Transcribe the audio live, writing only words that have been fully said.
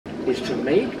is to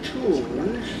make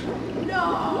tunes,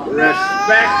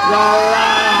 respect the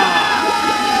law.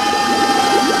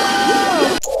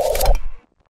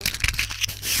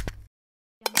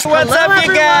 What's up,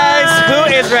 you guys? Who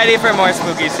is ready for more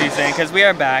spooky season? Because we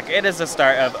are back. It is the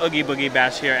start of Oogie Boogie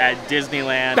Bash here at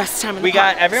Disneyland. Best time in the We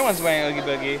got parks. everyone's wearing Oogie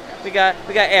Boogie. We got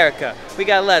Erica. We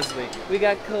got Leslie. We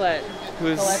got Colette,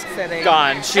 who's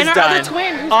gone. She's and our done. other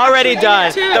twin, who's already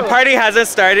done. too. The party hasn't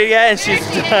started yet, and she's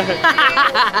done.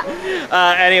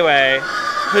 Anyway,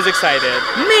 who's excited?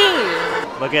 Me!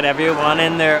 Look at everyone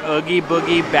in their Oogie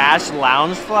Boogie Bash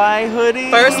Loungefly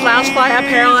hoodies. First Loungefly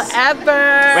apparel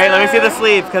ever! Wait, let me see the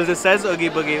sleeve, because it says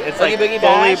Oogie Boogie. It's Oogie like Boogie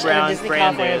fully Bash brown and Disney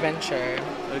California branded. Adventure.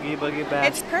 Oogie Boogie Bash.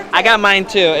 It's perfect. I got mine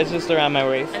too. It's just around my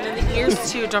waist. And then the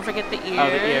ears too. Don't forget the ears. Oh,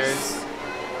 the ears.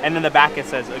 And then the back it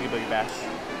says Oogie Boogie Bash.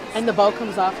 And the bow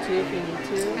comes off too if you need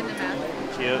to. And the mask.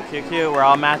 Cute, cute, cute. We're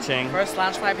all matching. First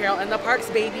Loungefly apparel in the parks,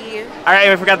 baby. All right,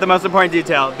 we forgot the most important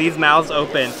detail. These mouths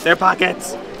open. They're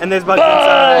pockets. And there's bugs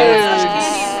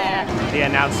inside. The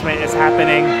announcement is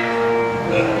happening.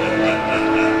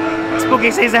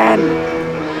 Spooky season.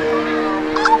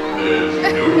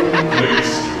 There's no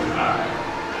place to hide,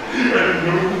 and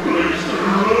no place to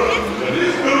run. That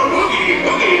is the Oogie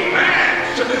Boogie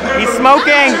Bash. He's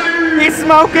smoking. He's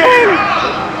smoking.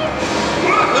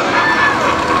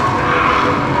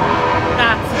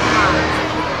 That's hot.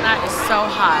 That is so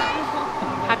hot.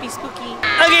 Happy spooky.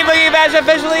 Oogie Boogie Bash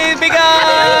officially begun.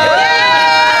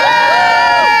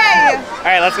 All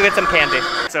right, let's go get some candy.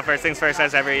 So first things first,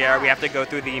 as every year, we have to go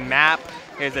through the map.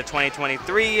 Here's the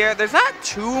 2023 year. There's not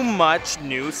too much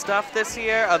new stuff this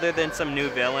year other than some new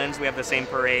villains. We have the same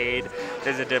parade.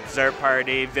 There's a dessert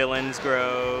party, Villains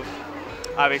Grove.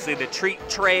 Obviously the treat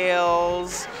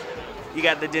trails. You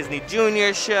got the Disney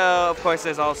Junior show. Of course,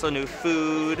 there's also new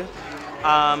food.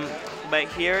 But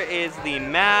here is the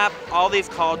map. All these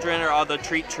cauldron are all the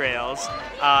treat trails.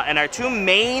 And our two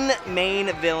main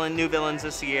new villains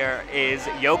this year is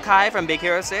Yokai from Big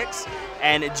Hero 6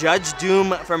 and Judge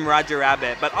Doom from Roger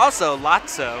Rabbit. But also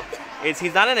Lotso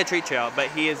he's not in a treat trail, but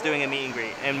he is doing a meet and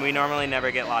greet, and we normally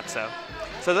never get Lotso.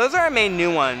 So those are our main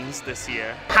new ones this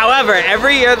year. However,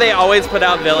 every year they always put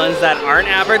out villains that aren't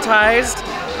advertised,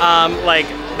 like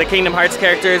the Kingdom Hearts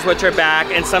characters, which are back,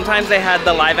 and sometimes they had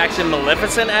the live-action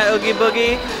Maleficent at Oogie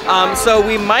Boogie. So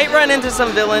we might run into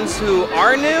some villains who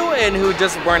are new and who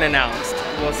just weren't announced.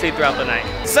 We'll see throughout the night.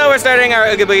 So we're starting our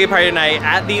Oogie Boogie party tonight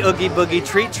at the Oogie Boogie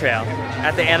Treat Trail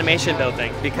at the animation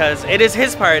building because it is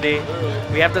his party.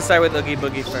 We have to start with Oogie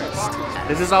Boogie first.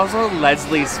 This is also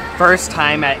Leslie's first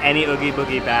time at any Oogie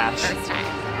Boogie Bash. First time.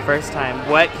 First time.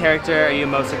 What character are you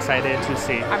most excited to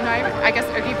see? I'm not even, I guess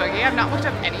Oogie Boogie. I've not looked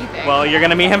up anything. Well, you're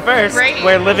gonna meet him first. Great.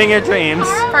 We're living your dreams.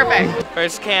 Perfect.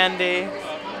 First candy.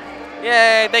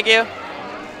 Yay, thank you.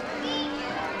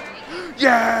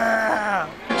 Yeah!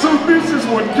 So this is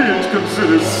what kids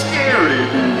consider scary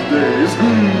these days.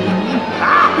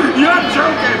 You're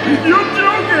joking! You're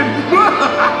joking!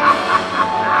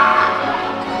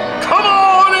 Come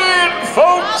on in,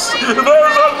 folks! There's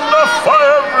enough for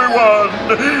everyone!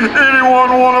 Anyone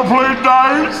want to play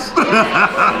dice?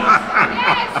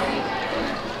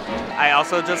 I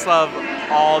also just love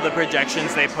all the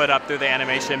projections they put up through the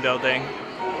animation building.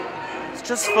 It's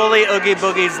just fully Oogie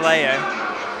Boogie's lair.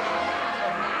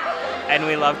 And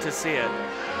we love to see it.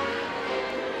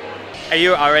 Are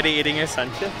you already eating your sun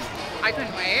chips? I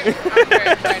couldn't wait. I'm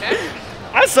very excited.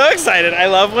 I'm so excited. I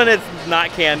love when it's not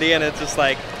candy and it's just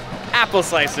like apple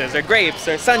slices or grapes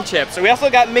or sun chips. We also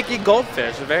got Mickey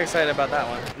Goldfish. We're very excited about that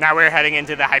one. Now we're heading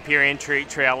into the Hyperion Treat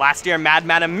Trail. Last year, Mad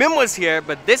Madam Mim was here,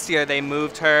 but this year they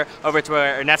moved her over to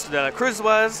where Ernesto de la Cruz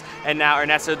was, and now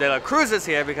Ernesto de la Cruz is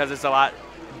here because it's a lot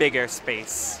bigger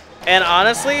space. And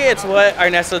honestly, it's what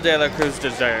Ernesto de la Cruz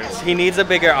deserves. He needs a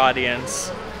bigger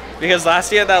audience. Because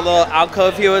last year, that little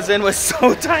alcove he was in was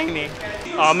so tiny.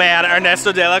 Oh man,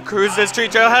 Ernesto de la Cruz's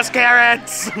treat trail has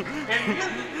carrots!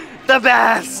 The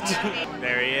best!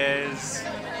 There he is.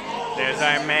 There's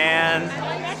our man.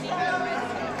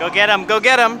 Go get him, go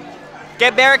get him!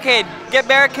 Get Barricade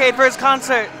for his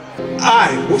concert!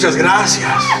 Ay, muchas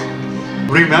gracias.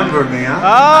 Remember me, huh?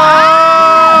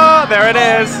 Oh, there it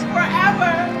is.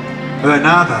 De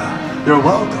nada. You're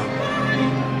welcome.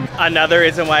 Another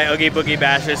reason why Oogie Boogie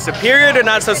Bash is superior to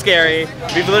Not So Scary.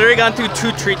 We've literally gone through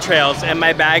 2 treat trails and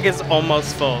my bag is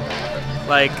almost full.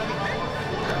 Like,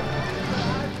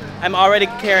 I'm already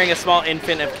carrying a small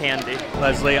infant of candy.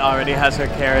 Leslie already has her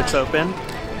carrots open.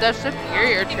 The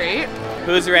superior treat.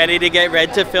 Who's ready to get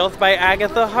read to filth by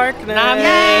Agatha Harkness?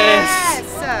 Yes!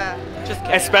 Just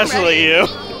kidding. Especially you.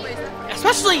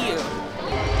 Especially you.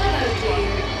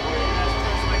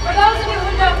 For those of you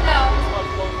who don't know,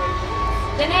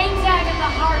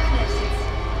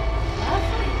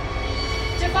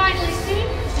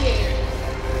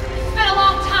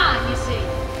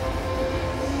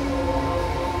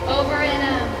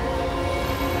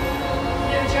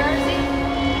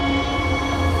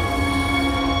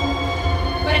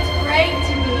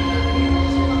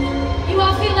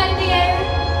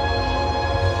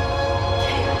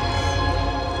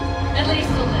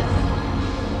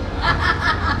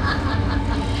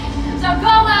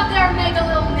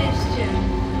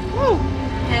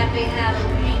 Happy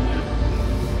Halloween.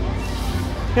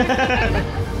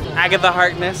 Agatha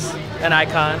Harkness, an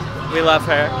icon. We love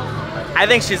her. I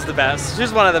think she's the best.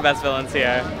 She's one of the best villains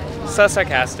here. So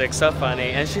sarcastic, so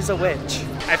funny, and she's a witch.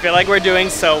 I feel like we're doing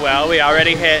so well. We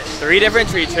already hit 3 different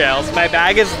tree trails. My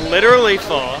bag is literally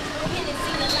full.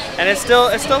 And it's still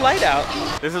light out.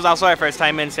 This is also our first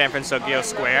time in San Francisco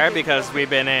Square because we've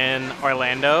been in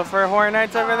Orlando for Horror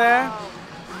Nights over there.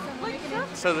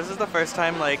 So this is the first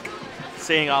time like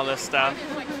seeing all this stuff.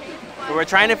 But we're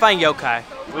trying to find Yokai.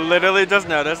 We literally just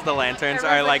noticed the lanterns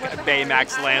are like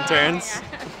Baymax lanterns.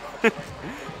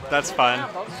 That's fun.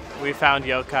 We found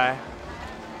Yokai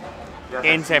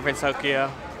in San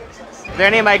Francisco. Are there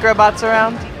any microbots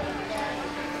around?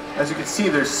 As you can see,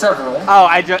 there's several. Oh,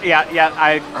 I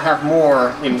have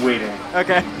more in waiting.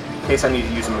 Okay. In case I need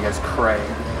to use them against Cray.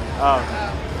 Oh.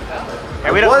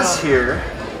 I was here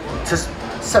to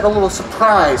set a little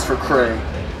surprise for Cray,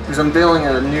 who's unveiling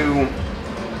a new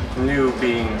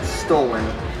being stolen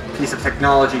piece of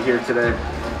technology here today.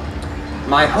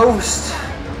 My host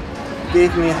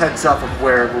gave me a heads up of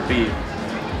where it will be.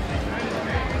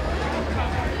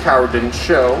 Coward didn't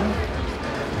show.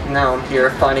 Now I'm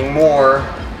here finding more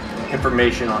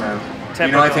information on him. Do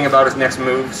you know anything about his next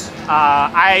moves?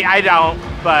 I don't,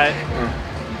 but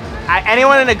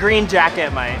anyone in a green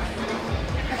jacket might.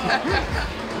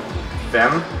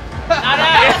 Them? Not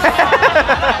us.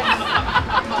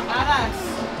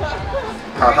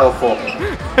 How helpful.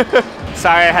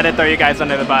 Sorry, I had to throw you guys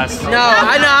under the bus. No,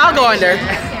 I'll go under.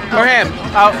 Or him.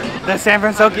 Oh, the San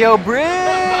Francisco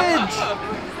Bridge!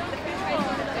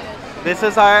 This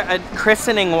is our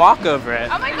christening walk over it.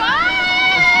 Oh my god!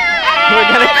 We're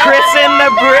gonna christen the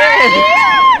bridge!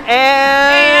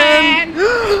 And...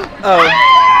 oh,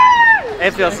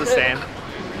 it feels the same.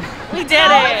 We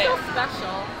did it.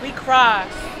 We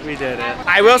crossed. We did it.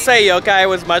 I will say Yokai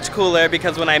was much cooler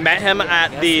because when I met him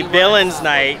at the Villains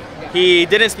Night, he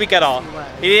didn't speak at all.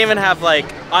 He didn't even have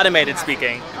like automated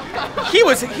speaking. He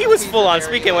was full on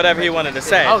speaking whatever he wanted to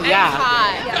say. Oh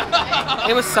yeah.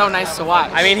 It was so nice to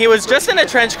watch. I mean, he was just in a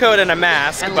trench coat and a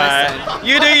mask, but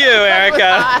you do you,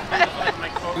 Erica.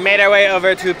 Made our way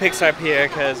over to Pixar Pier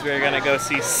because we were gonna go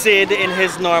see Sid in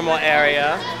his normal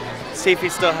area. See if he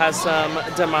still has some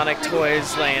demonic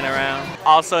toys laying around.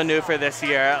 Also new for this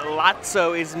year,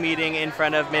 Lotso is meeting in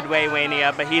front of Midway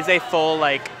Wania, but he's a full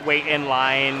like wait in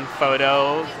line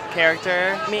photo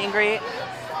character meet and greet.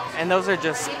 And those are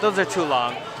too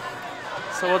long.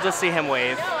 So we'll just see him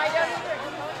wave.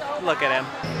 Look at him.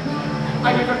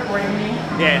 Are you recording me?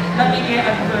 Yeah. Let me get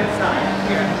a good side.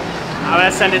 Here. I'm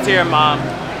gonna send it to your mom.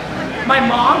 My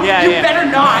mom? Yeah, You better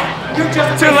not. You're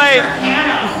just too late.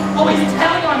 Hannah. Always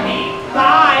telling on me.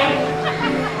 Bye.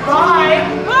 Bye.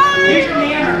 Bye. Here's your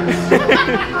manners.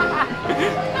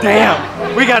 Damn,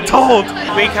 we got told.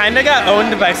 We kind of got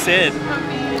owned by Sid.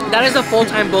 That is a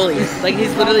full-time bully. Like,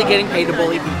 he's literally getting paid to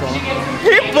bully people.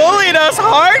 He bullied us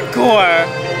hardcore.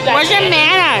 Where's your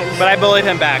manners? But I bullied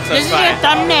him back, so it's fine. This is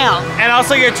your thumbnail. And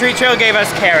also your treat trail gave us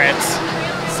carrots.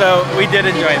 So we did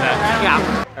enjoy that.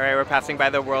 Yeah. All right, we're passing by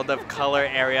the World of Color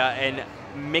area and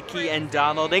Mickey and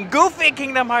Donald and Goofy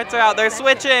Kingdom Hearts are out. They're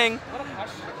switching.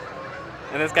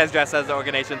 And this guy's dressed as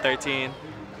Organization 13.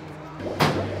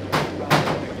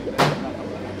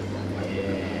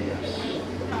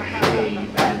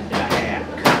 Shave and a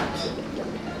haircut.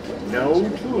 No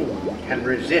tool can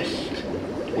resist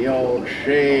the old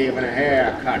shave and a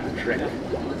haircut trick.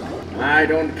 I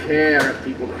don't care if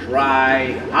people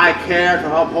cry. I care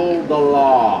to uphold the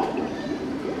law.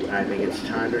 I think it's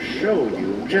time to show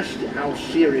you just how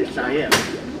serious I am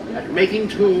at making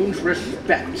toons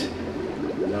respect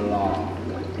the law.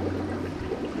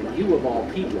 And you of all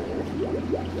people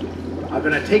are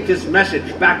going to take this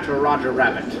message back to Roger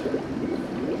Rabbit.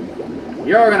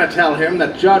 You're going to tell him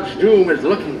that Judge Doom is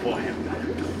looking for him.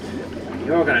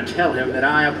 You're going to tell him that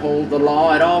I uphold the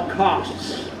law at all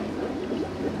costs.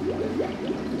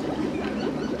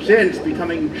 Since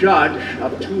becoming judge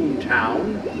of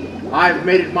Toontown, I've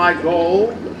made it my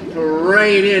goal to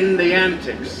rein in the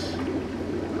antics.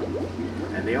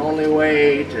 And the only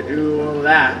way to do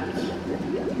that,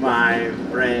 my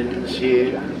friends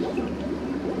here,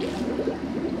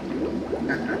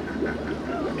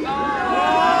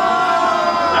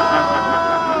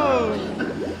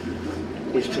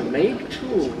 is to make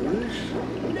toons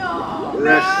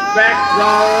respect the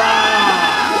law.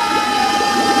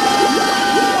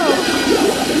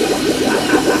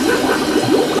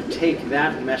 Take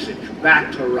that message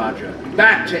back to Roger,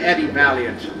 back to Eddie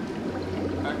Valiant,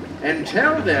 and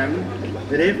tell them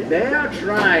that if they are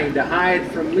trying to hide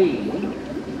from me,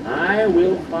 I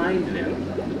will find them,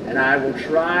 and I will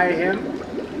try him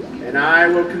and I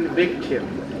will convict him.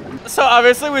 So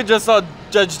obviously we just saw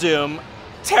Judge Doom.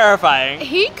 Terrifying.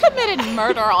 He committed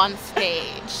murder on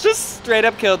stage. Just straight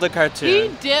up killed the cartoon.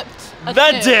 He dipped a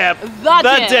The tube. dip.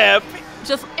 The dip.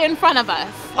 Just in front of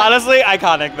us. Honestly,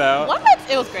 iconic though. What?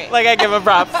 It was great. Like, I give him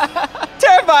props.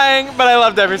 Terrifying, but I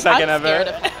loved every second I'm of it.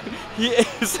 scared of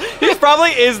him. He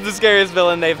probably is the scariest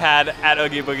villain they've had at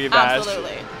Oogie Boogie Bash.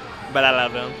 Absolutely. But I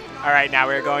love him. All right, now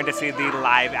we're going to see the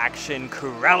live action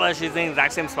Cruella. She's in the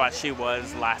exact same spot she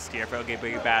was last year for Oogie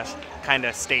Boogie Bash, kind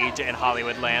of stage in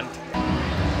Hollywood land.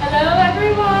 Hello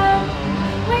everyone!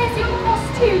 Where's your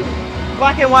costume?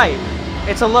 Black and white.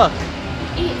 It's a look.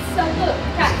 It's a look,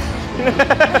 it's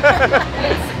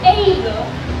a look,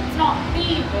 it's not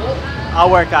the look. I'll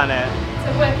work on it. It's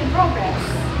a work in progress.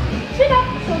 Chin up,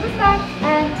 shoulders back,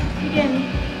 and begin.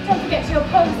 Don't forget your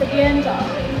pose at the end,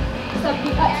 darling. It's of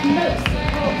the utmost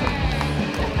importance.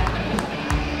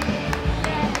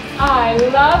 I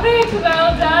love it,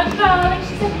 well done, darling.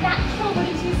 She said natural, what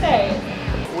did she say?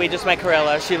 We just met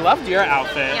Cruella. She loved your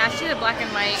outfit. Yeah, she did black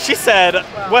and white. She said,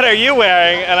 "What are you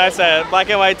wearing?" And I said, "Black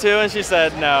and white too." And she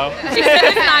said, "No." She said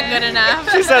it's not good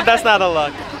enough. She said, "That's not a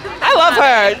look." I love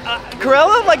her.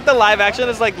 Cruella, like the live action,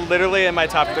 is like literally in my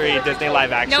top 3 Disney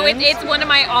live actions. No, it's one of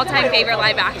my all-time favorite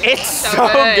live actions. It's so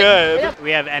good.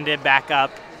 We have ended back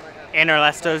up in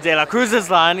Ernesto de la Cruz's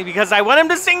line because I want him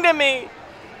to sing to me.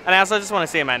 And I also just want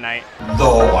to see him at night.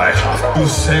 Though I have to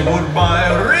say goodbye,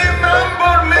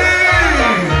 remember me.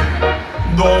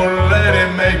 Don't let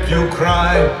it make you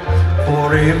cry.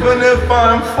 For even if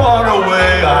I'm far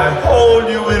away, I hold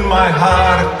you in my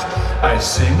heart. I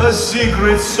sing a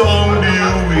secret song to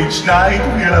you each night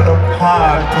we are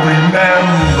apart.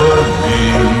 Remember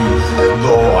me.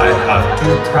 Though I have to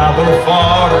travel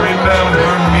far,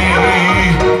 remember me.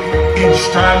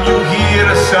 Each time you hear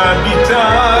a sad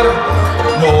guitar,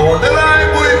 know that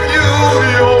I'm with you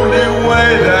the only way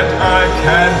that I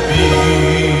can be.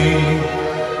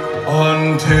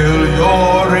 Until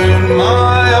you're in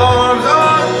my arms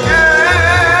again,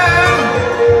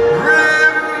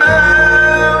 remember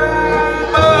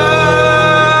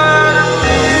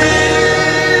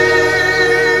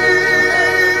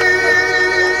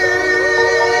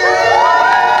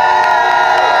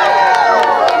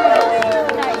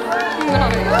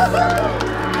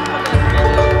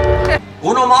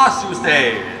Uno más,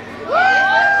 usted.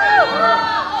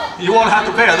 You won't have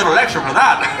to pay a little extra for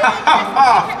that.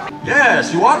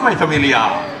 Yes, you are my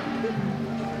familia.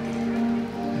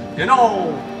 You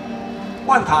know,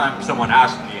 one time someone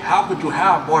asked me, how could you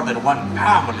have more than one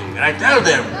family? And I tell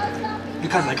them,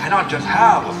 because I cannot just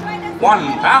have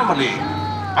one family.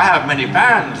 I have many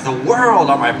fans. The world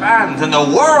are my fans, and the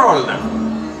world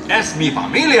es mi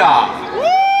familia.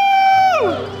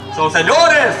 So,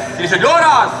 señores y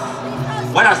señoras,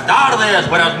 buenas tardes,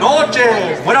 buenas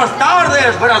noches, buenas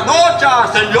tardes, buenas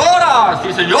noches, señoras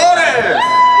y señores.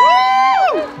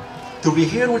 To be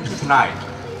here with you tonight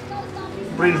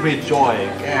brings me joy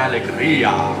and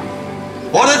alegría.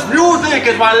 For this music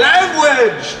is my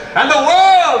language, and the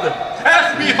world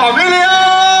es mi familia.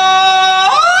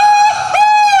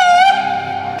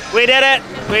 We did it.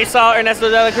 We saw Ernesto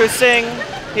de la Cruz sing.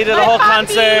 He did a whole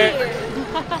concert.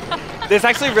 It's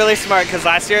actually really smart because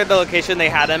last year the location they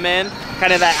had him in,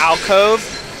 kind of that alcove,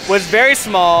 was very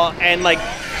small and like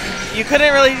you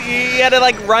couldn't really, you had to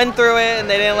like run through it and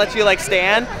they didn't let you like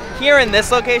stand. Here in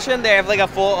this location, they have like a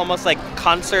full, almost like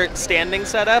concert standing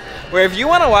setup, where if you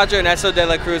want to watch Ernesto de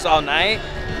la Cruz all night,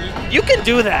 you can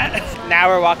do that. Now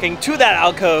we're walking to that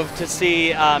alcove to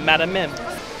see Madame Mim.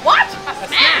 What? A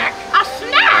snack? A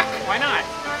snack? Why not?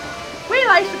 Well,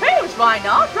 I suppose why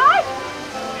not, right?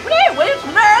 No, it's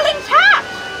Merlin's hat.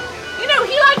 You know,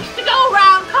 he likes to go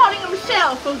around calling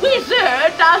himself a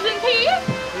wizard, doesn't he?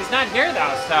 He's not here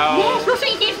though, so... Yes, well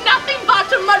see, he's nothing but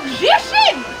a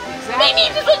magician. He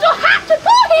needs his little hat to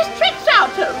pull his tricks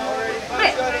out of.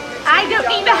 Well, I don't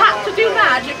need a hat to do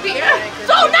magic, dear. It's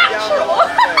all natural.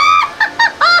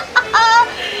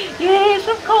 Yes,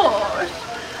 of course.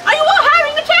 Are you all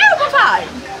having a terrible time?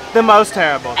 The most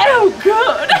terrible. Oh,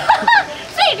 good.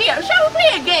 Say, dear, shall we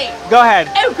play a game? Go ahead.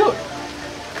 Oh, good.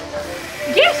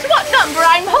 Guess what number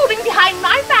I'm holding behind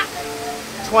my back?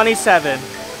 27.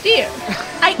 Dear,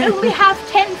 I only have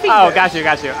 10 fingers. Oh, got you.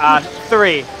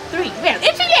 3. 3. Well,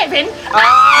 it's 11.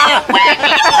 Ah! Well,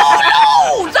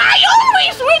 you lose! I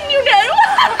always win, you know!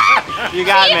 You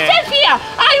got See, me. it says here,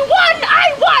 I won!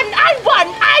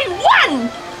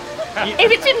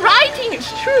 If it's in writing,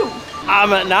 it's true. Now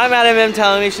I'm mad at him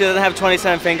telling me she doesn't have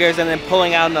 27 fingers and then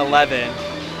pulling out an 11.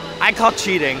 I call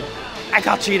cheating.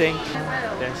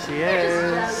 There she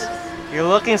is. You're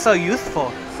looking so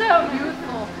youthful. So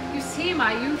youthful. You see, my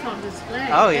my youth on display.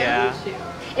 Oh, yeah. You?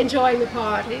 Enjoying the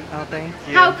party. Oh, thank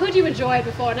you. How could you enjoy it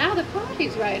before? Now the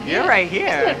party's right here. You're right here.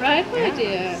 Isn't it right, my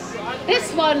dear?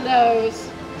 This one knows.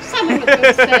 Someone with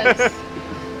good sense.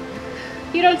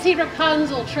 You don't see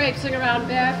Rapunzel traipsing around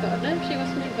barefoot. No, she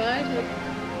wasn't invited.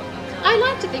 I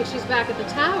like to think she's back at the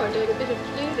tower doing a bit of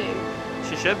cleaning.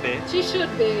 She should be. She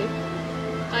should be.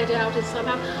 I doubt it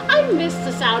somehow. I miss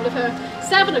the sound of her.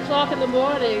 7 o'clock in the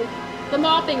morning. The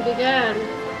mopping began.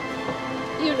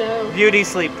 You know. Beauty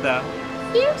sleep, though.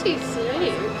 Beauty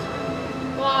sleep?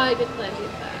 Why, I get plenty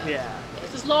of that. Yeah.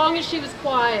 Yes, as long as she was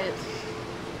quiet.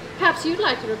 Perhaps you'd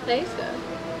like to replace her.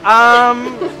 No.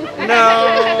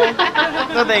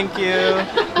 No, thank you.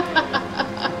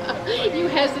 You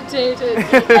hesitated.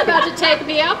 You're about to take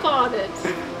me up on it.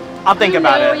 I'll think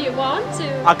about it. You want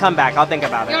to. I'll come back. I'll think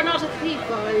about it. You're not a thief,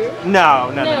 are you? No.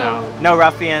 No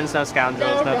ruffians, no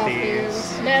scoundrels, no ruffians.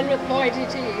 thieves. Men with pointy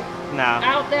teeth. No.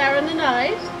 Out there in the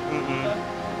night. Mm-mm.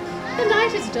 The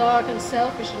night is dark and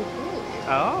selfish and cruel.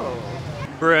 Oh.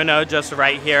 Bruno just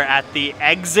right here at the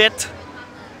exit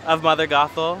of Mother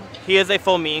Gothel. He is a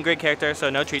full meet and greet character,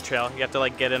 so no treat trail. You have to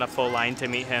like get in a full line to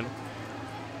meet him.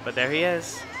 But there he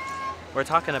is. We're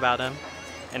talking about him,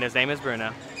 and his name is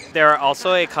Bruno. There are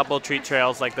also a couple treat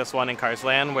trails like this one in Cars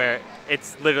Land where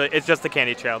it's just a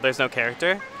candy trail. There's no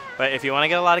character, but if you want to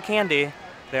get a lot of candy,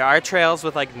 there are trails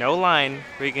with like no line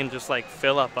where you can just like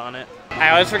fill up on it. I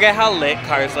always forget how lit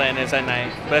Cars Land is at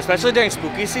night, but especially during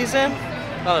spooky season,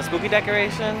 all the spooky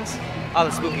decorations, all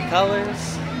the spooky colors.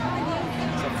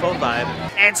 It's a full vibe.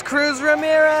 It's Cruz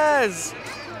Ramirez!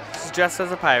 She's dressed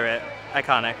as a pirate.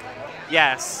 Iconic.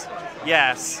 Yes.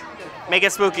 Yes. Make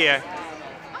it spookier.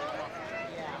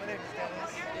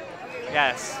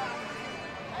 Yes.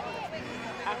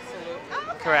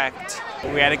 Correct.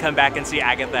 We had to come back and see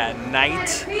Agatha at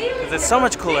night because it's so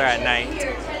much cooler at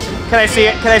night. Can I see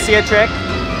it? Can I see a trick?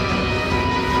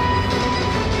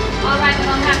 All right, then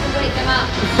I'll have to wake him up.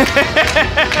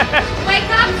 Wake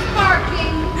up,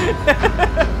 Sparky.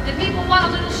 The people want a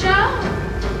little show?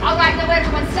 All right, now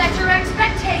everyone set your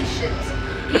expectations.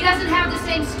 He doesn't have the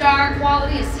same star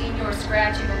quality as Senior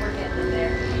Scratchy, but we're getting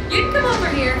there. You can come over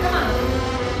here, come on.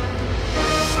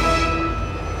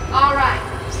 All right,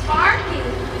 Sparky,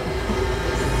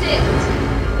 sit.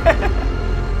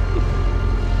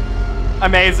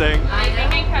 Amazing. I know.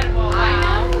 Incredible. Wow. I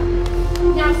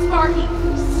know. Now, Sparky,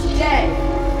 stay.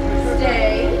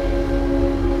 Stay.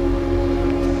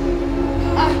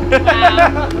 Wow.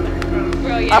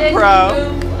 Brilliant. A pro.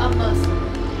 Move a muscle.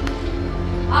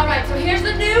 All right, so here's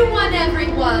the new one,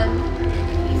 everyone.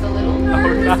 He's a little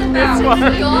nervous about it,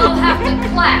 so you all have to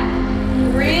clap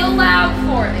real loud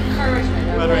for him. Encouragement.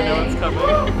 Better I know it's coming.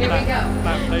 Here we go.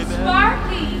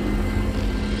 Sparky,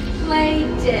 play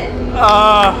dead.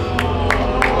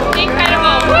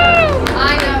 Incredible. Woo!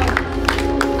 I know.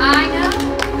 I know.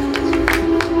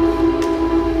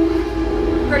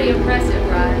 Pretty impressive,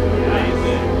 right?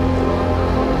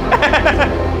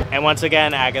 And once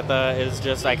again, Agatha is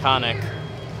just iconic.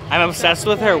 I'm obsessed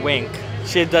with her wink.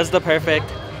 She does the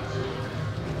perfect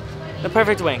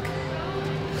wink.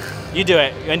 You do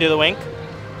it. You want to do the wink?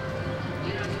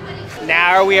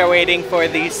 Now we are waiting for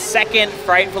the second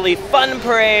Frightfully Fun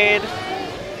Parade.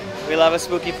 We love a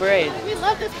spooky parade. We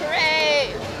love this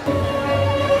parade.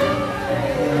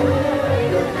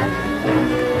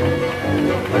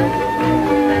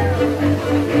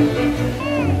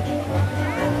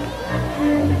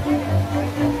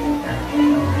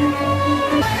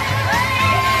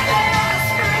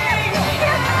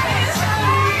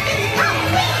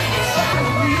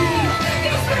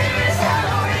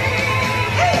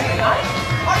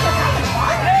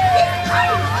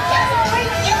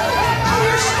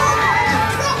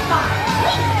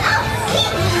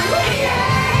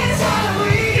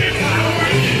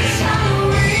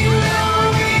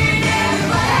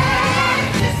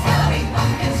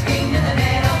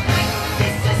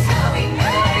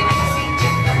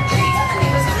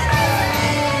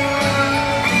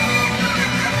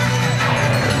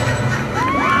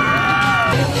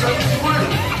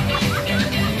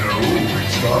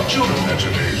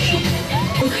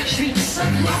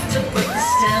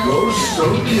 Ghosts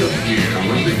only appear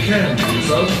when the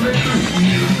candles are flickering,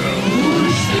 you know.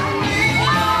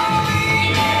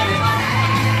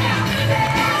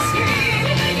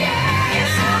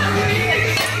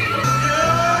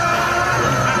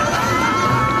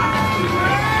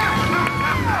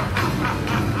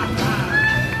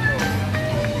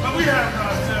 We have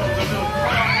ourselves a little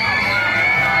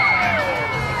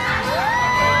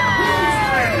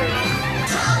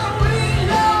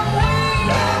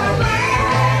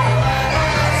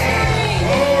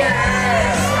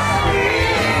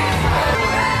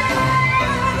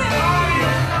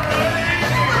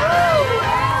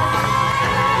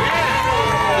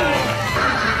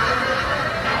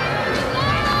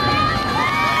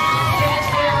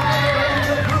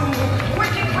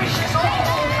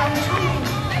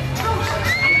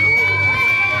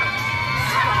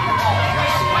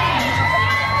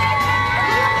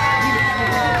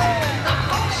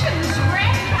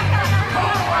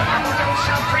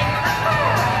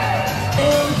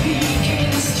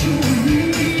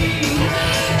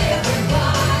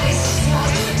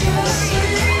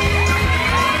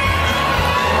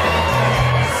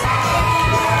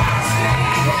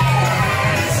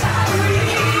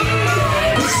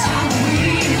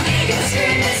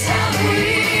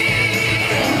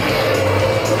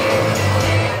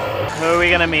we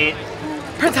gonna meet?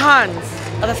 Protons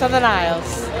of the Southern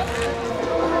Isles.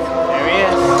 There he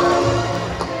is.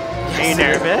 Are you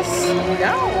nervous?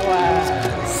 No.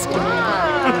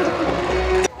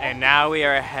 And now we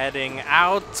are heading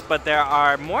out, but there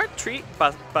are more treat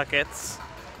buckets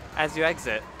as you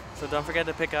exit. So don't forget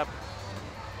to pick up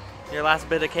your last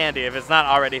bit of candy if it's not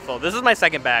already full. This is my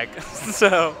second bag,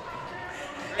 so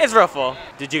it's real full.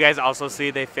 Did you guys also see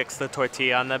they fixed the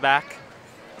tortilla on the back?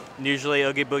 Usually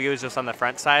Oogie Boogie was just on the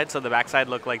front side, so the back side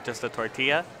looked like just a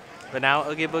tortilla. But now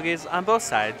Oogie Boogie's on both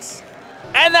sides.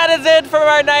 And that is it for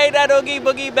our night at Oogie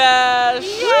Boogie Bash.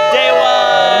 Yay! Day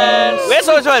one. We had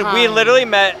so much fun. We literally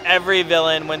met every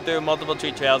villain, went through multiple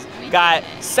treat trails, got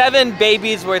 7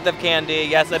 babies worth of candy.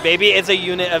 Yes, a baby is a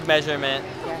unit of measurement.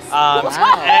 Wow.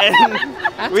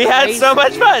 And we had so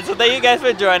much fun. So thank you guys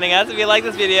for joining us. If you like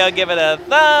this video, give it a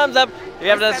thumbs up. If you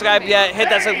haven't subscribed yet, hit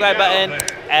that subscribe button.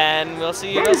 And we'll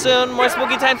see you real soon. More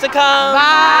spooky times to come.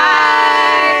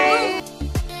 Bye.